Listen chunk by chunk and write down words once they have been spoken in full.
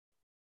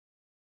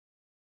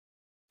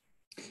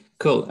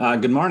Cool.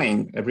 Good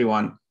morning,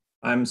 everyone.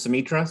 I'm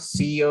Saumitra,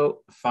 CEO,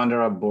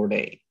 founder of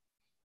Borde,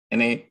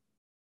 and a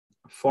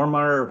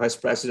former vice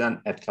president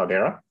at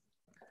Cloudera.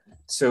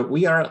 So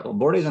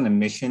Borde is on a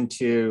mission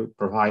to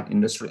provide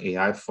industrial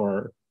AI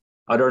for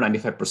other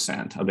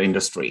 95% of the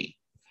industry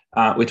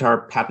with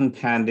our patent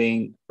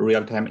pending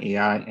real-time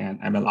AI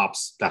and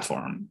MLOps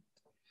platform.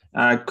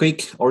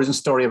 Quick origin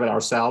story about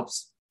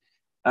ourselves.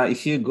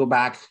 If you go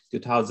back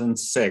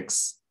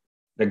 2006,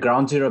 the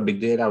ground zero of big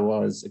data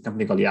was a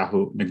company called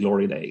Yahoo in the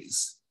glory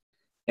days.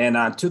 And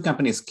two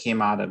companies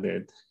came out of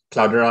it,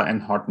 Cloudera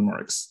and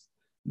Hortonworks.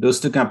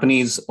 Those two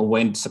companies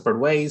went separate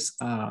ways,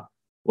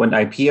 went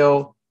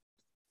IPO,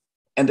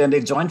 and then they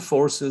joined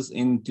forces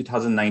in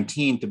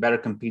 2019 to better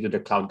compete with the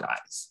cloud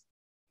guys.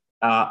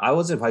 I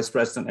was a vice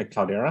president at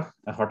Cloudera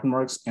at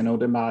Hortonworks and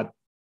owed about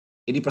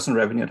 80%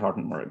 revenue at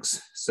Hortonworks.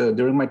 So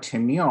during my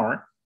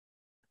tenure,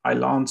 I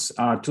launched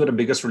two of the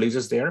biggest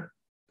releases there.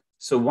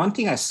 So one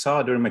thing I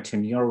saw during my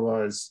tenure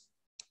was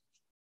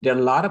there are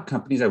a lot of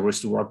companies I wish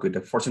to work with,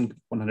 the Fortune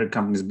 100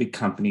 companies, big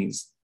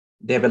companies.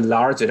 They have a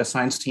large data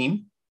science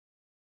team,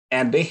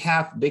 and they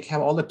have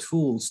all the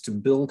tools to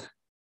build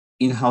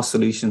in-house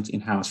solutions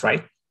in-house,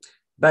 right?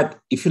 But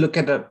if you look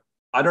at the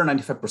other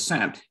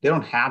 95%, they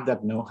don't have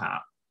that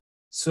know-how.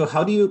 So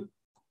how do you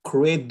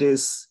create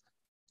this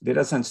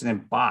data science in a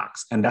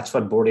box? And that's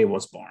what Borde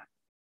was born.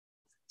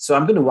 So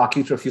I'm going to walk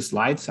you through a few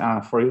slides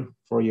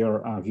for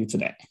your view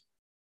today.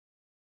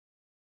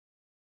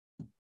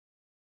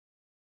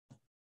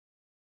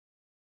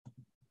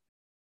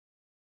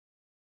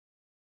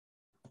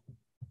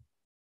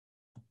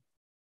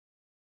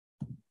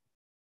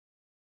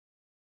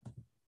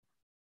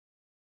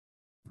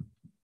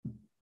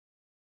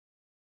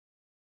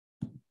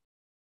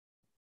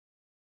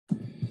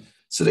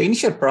 So the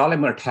initial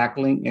problem we're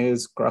tackling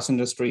is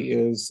cross-industry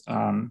is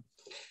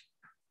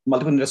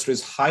multiple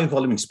industries, high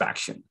volume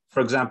inspection. For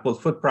example,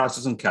 food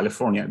processors in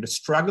California, they're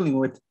struggling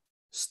with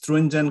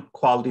stringent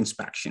quality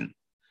inspection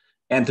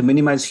and to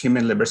minimize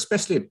human labor,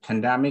 especially at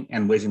pandemic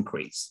and wage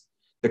increase.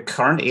 The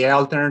current AI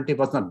alternative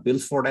was not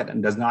built for that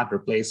and does not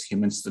replace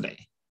humans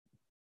today.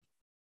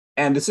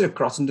 And this is a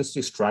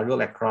cross-industry struggle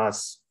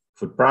across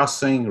food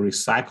processing,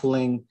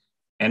 recycling,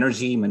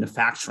 energy,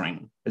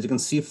 manufacturing, as you can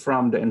see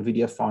from the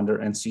NVIDIA founder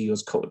and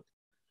CEO's code.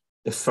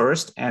 The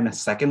first and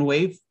second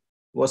wave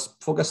was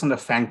focused on the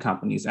FANG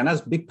companies, and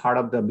that's a big part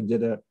of the big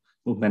data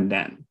movement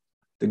then.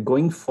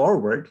 Going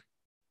forward,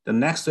 the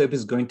next wave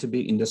is going to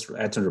be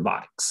industrial edge and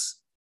robotics.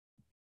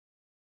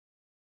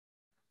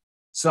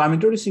 So I'm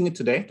introducing it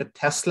today, the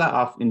Tesla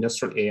of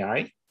industrial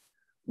AI.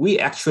 We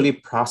actually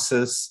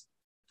process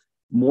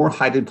more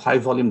high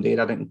volume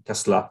data than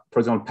Tesla, for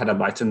example,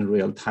 petabytes in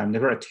real time,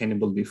 never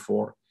attainable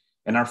before.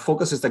 And our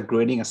focus is the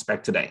grading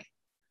aspect today.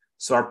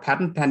 So our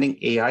patent pending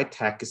AI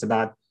tech is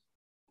about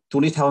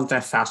 20,000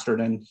 times faster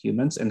than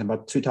humans and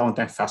about 3,000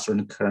 times faster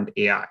than current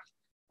AI.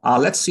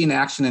 Let's see in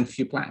action in a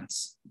few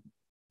plants.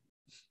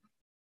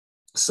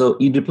 So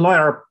you deploy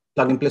our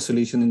plug and play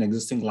solution in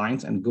existing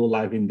lines and go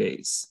live in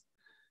days.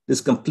 This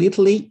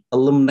completely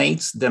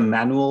eliminates the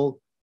manual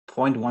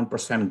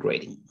 0.1%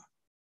 grading.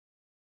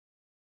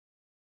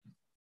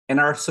 And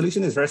our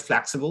solution is very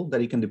flexible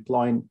that you can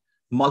deploy in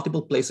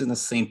multiple places in the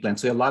same plant.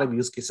 So a lot of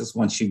use cases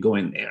once you go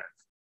in there.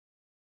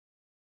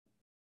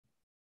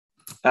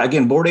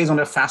 Again, Borde is on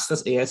the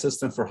fastest AI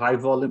system for high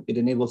volume. It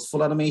enables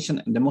full automation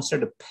and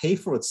demonstrated to pay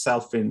for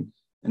itself in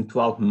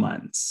 12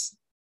 months.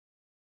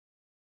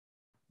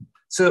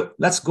 So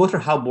let's go through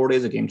how Borde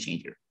is a game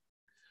changer.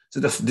 So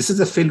this is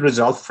the field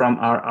result from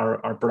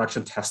our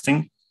production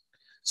testing.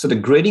 So the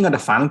grading of the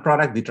final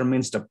product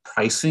determines the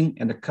pricing,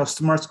 and the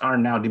customers are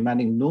now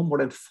demanding no more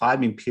than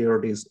 5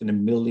 impurities in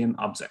 1 million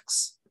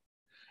objects.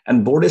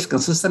 And Borde is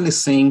consistently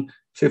seeing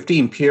 50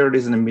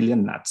 impurities in 1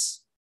 million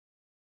nuts.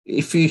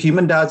 If a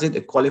human does it,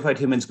 a qualified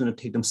human is going to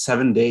take them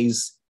 7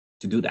 days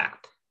to do that.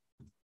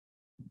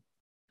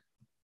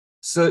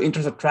 So in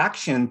terms of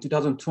traction,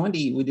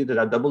 2020, we did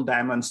a double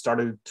diamond,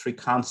 started 3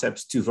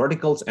 concepts, 2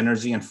 verticals,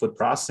 energy and food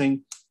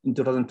processing. In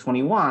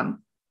 2021,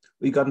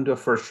 we got into a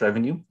first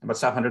revenue, about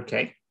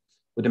 $700K,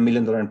 with $1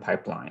 million in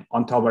pipeline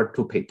on top of our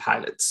 2 paid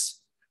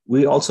pilots.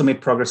 We also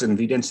made progress in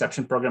NVIDIA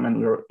Inception program, and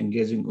we were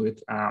engaging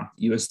with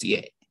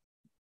USDA.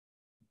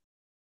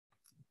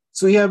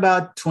 So we have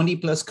about 20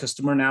 plus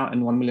customer now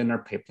and 1 million in our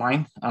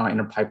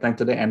pipeline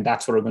today, and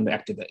that's what we're going to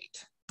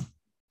activate.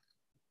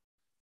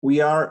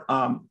 We are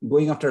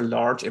going after a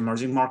large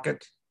emerging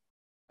market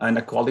and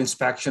a quality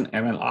inspection,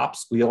 ML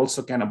ops. We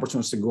also can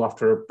opportunities to go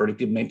after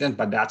predictive maintenance,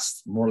 but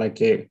that's more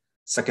like a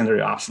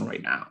secondary option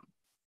right now.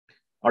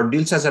 Our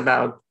deal says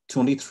about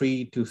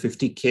 23 to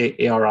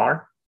 50K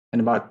ARR and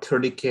about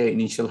 30K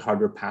initial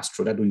hardware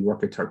pass-through that we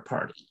work with third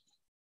party.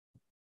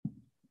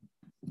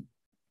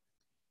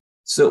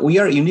 So we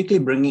are uniquely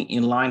bringing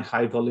inline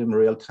high volume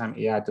real-time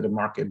AI to the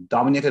market,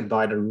 dominated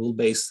by the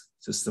rule-based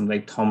system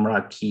like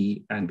Tomra,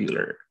 Key, and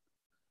Bueller.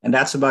 And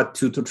that's about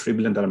 $2 to $3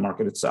 billion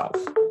market itself.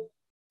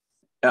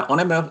 On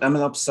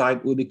MLOps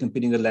side, we'll be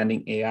competing with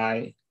Landing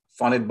AI,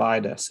 funded by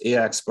the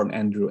AI expert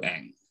Andrew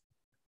Ng.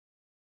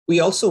 We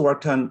also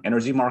worked on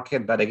energy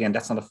market, but again,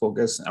 that's not a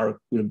focus.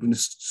 We're going to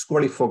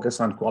squarely focus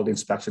on quality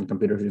inspection,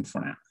 computer vision for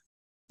now.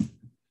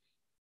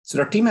 So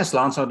our team has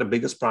launched some of the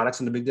biggest products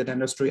in the big data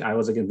industry. I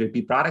was again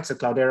VP products at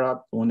Cloudera,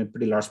 own a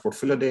pretty large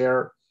portfolio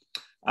there.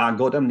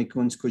 Gautam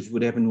Nikunj, which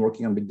would have been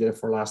working on big data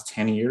for the last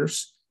 10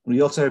 years. We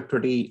also have a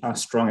pretty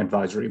strong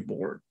advisory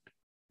board.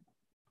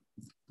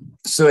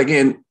 So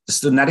again,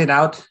 just to net it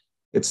out,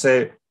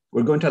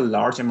 we're going to a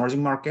large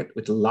emerging market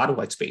with a lot of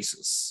white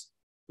spaces.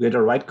 We had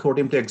the right core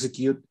team to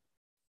execute.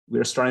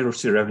 We're starting to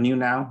see revenue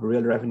now,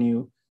 real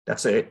revenue.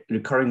 That's a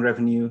recurring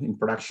revenue in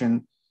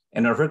production,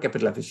 and are very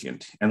capital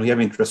efficient. And we have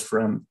interest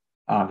from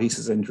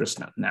VCs interest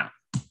now.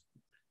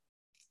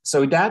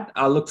 So with that,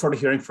 I'll look forward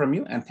to hearing from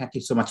you, and thank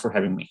you so much for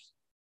having me.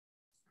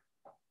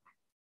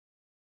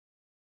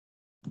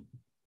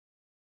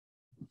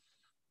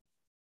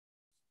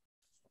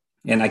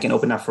 And I can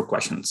open up for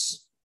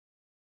questions.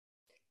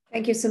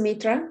 Thank you,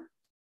 Saumitra.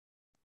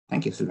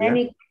 Thank you,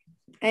 Sylvia.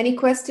 Any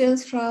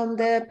questions from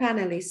the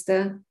panelists,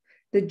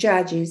 the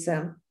judges?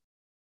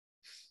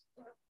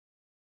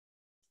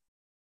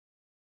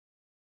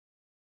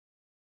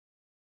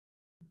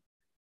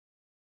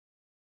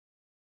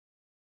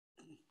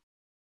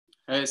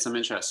 Hey,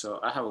 Saumitra. So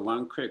I have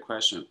one quick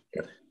question.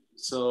 Yeah.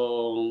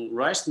 So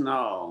right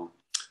now,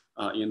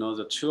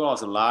 the two of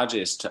the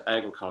largest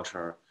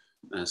agriculture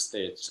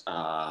states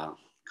are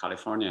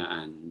California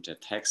and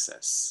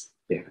Texas.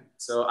 Yeah.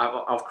 So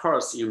of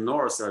course, in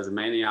North, there's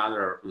many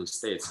other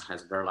states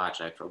has very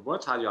large agriculture.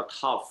 What are your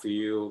top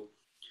few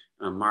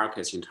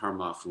markets in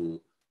terms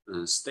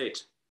of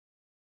state?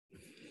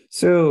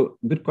 So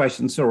good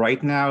question. So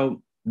right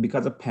now,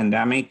 because of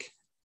pandemic,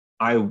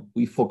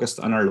 we focused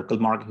on our local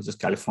market, which is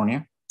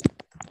California.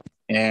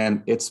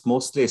 And it's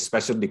mostly a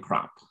specialty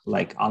crop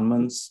like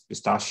almonds,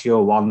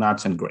 pistachio,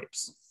 walnuts, and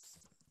grapes.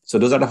 So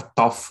those are the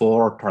top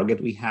 4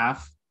 target we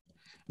have.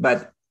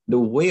 But the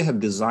way I have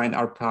designed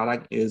our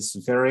product is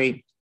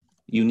very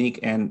unique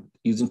and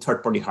using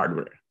third-party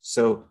hardware.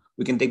 So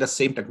we can take the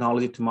same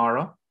technology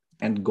tomorrow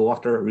and go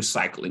after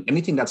recycling.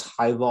 Anything that's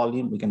high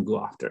volume, we can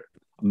go after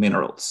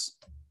minerals.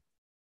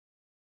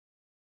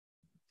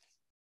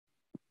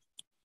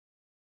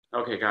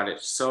 Okay, got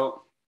it.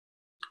 So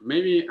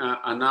maybe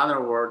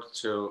another word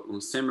to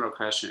similar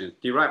question,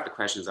 direct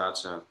question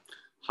that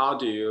how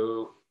do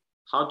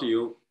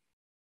you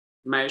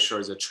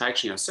measure the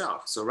traction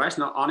yourself? So right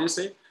now,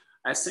 honestly,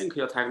 I think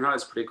your technology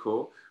is pretty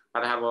cool,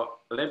 but I have a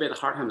little bit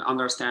hard time to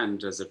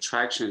understand the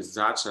traction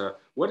that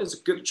what is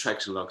good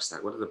traction looks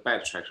like, what is the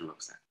bad traction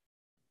looks like.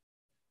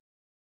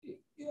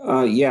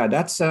 Yeah,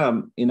 that's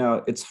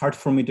it's hard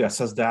for me to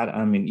assess that.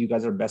 I mean, you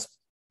guys are best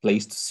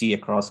placed to see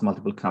across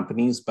multiple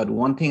companies. But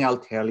one thing I'll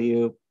tell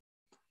you,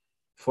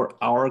 for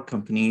our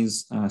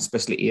companies,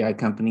 especially AI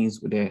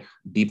companies with a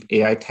deep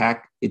AI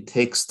tech, it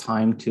takes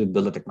time to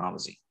build a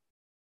technology.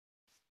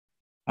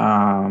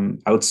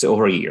 I would say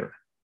over a year.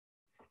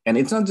 And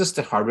it's not just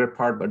the hardware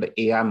part, but the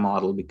AI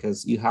model,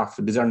 because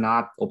these are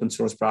not open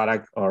source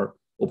product or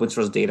open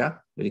source data,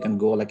 but you can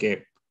go like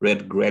a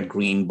red,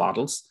 green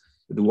bottles.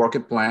 We work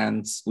at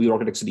plants. We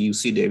work at actually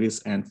UC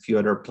Davis and a few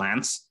other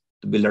plants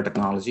to build our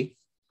technology.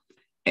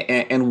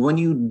 And when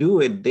you do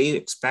it, they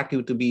expect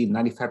you to be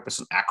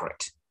 95%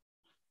 accurate.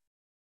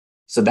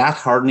 So that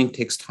hardening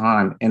takes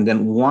time. And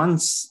then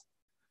once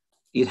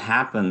it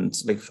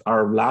happens, like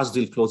our last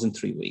deal closed in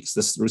 3 weeks,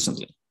 this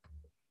recently.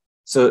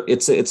 So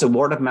it's a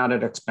word of mouth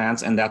that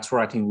expands, and that's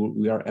where I think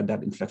we are at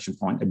that inflection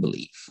point, I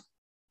believe.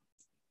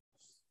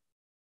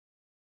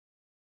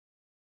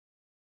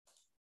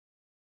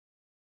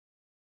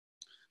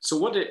 So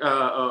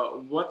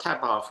what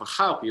type of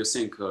help you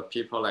think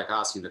people like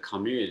us in the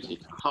community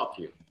can help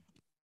you?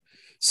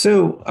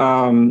 So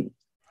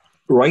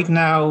right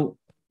now,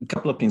 a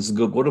couple of things.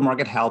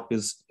 Go-to-market help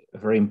is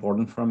very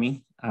important for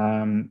me.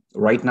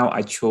 Right now,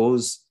 I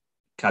chose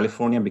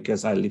California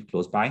because I live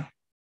close by.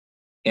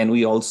 And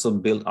we also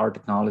build our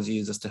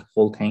technology, just the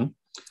whole thing.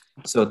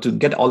 So to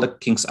get all the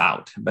kinks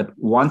out. But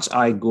once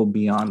I go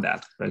beyond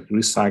that, like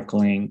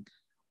recycling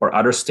or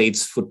other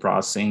states, food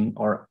processing,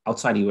 or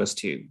outside US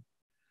too.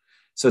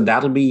 So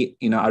that'll be,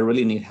 I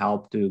really need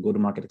help to go to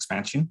market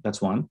expansion.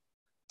 That's one.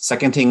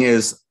 Second thing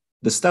is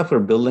the stuff we're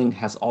building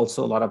has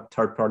also a lot of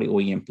third-party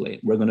OEM play.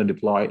 We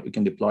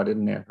can deploy it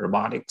in a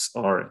robotics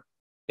or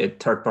a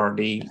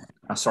third-party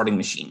sorting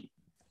machine.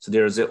 So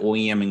there's an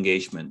OEM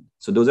engagement.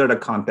 So those are the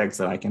contexts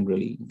that I can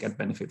really get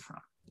benefit from.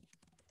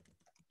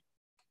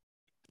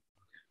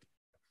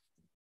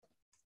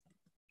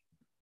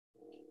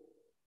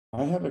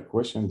 I have a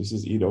question. This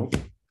is Ido.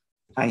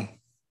 Hi.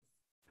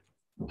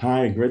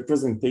 Hi, great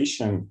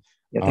presentation.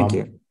 Yeah, thank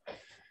you.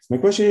 My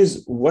question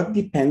is, what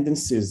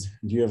dependencies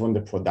do you have on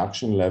the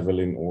production level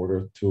in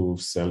order to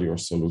sell your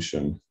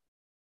solution?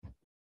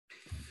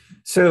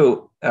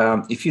 So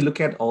if you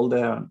look at all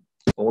the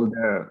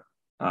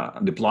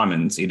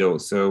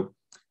deployments, so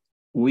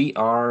we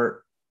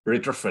are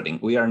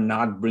retrofitting. We are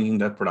not bringing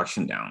that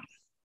production down.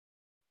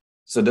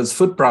 So there's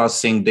food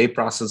processing. They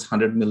process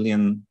 100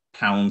 million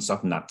pounds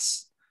of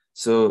nuts.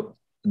 So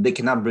they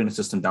cannot bring the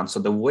system down. So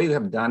the way we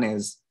have done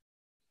is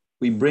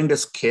we bring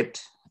this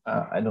kit.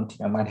 I don't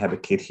think I might have a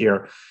kit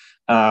here.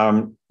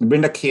 We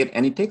bring the kit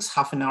and it takes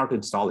half an hour to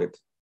install it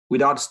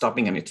without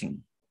stopping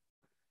anything.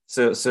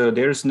 So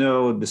there's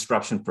no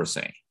disruption per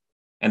se.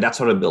 And that's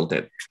how we built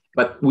it.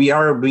 But we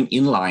are doing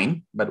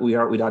inline, but we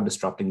are without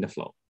disrupting the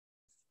flow.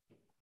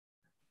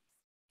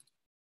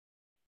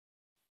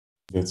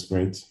 That's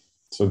great.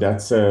 So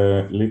that's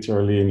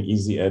literally an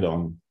easy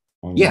add-on.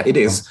 Yeah, it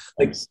is.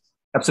 Like,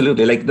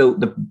 absolutely. Like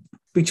the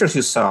pictures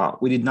you saw,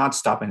 we did not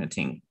stop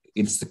anything.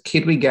 It's the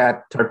kit we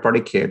get,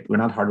 third-party kit. We're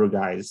not hardware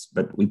guys,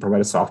 but we provide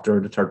a software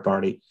to third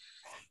party.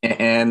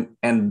 And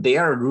they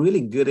are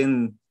really good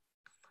in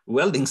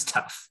welding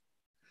stuff.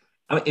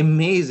 I mean,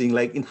 amazing.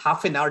 Like in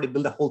half an hour, they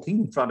build the whole thing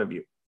in front of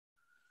you.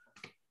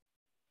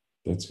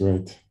 That's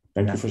great.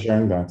 Thank you for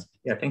sharing that.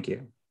 Yeah, thank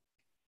you.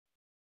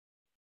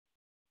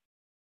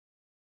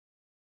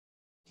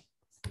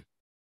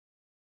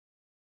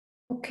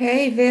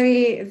 Okay,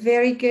 very,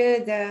 very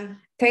good.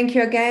 Thank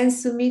you again,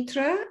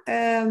 Saumitra.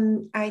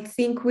 I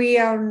think we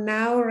are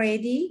now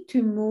ready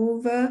to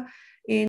move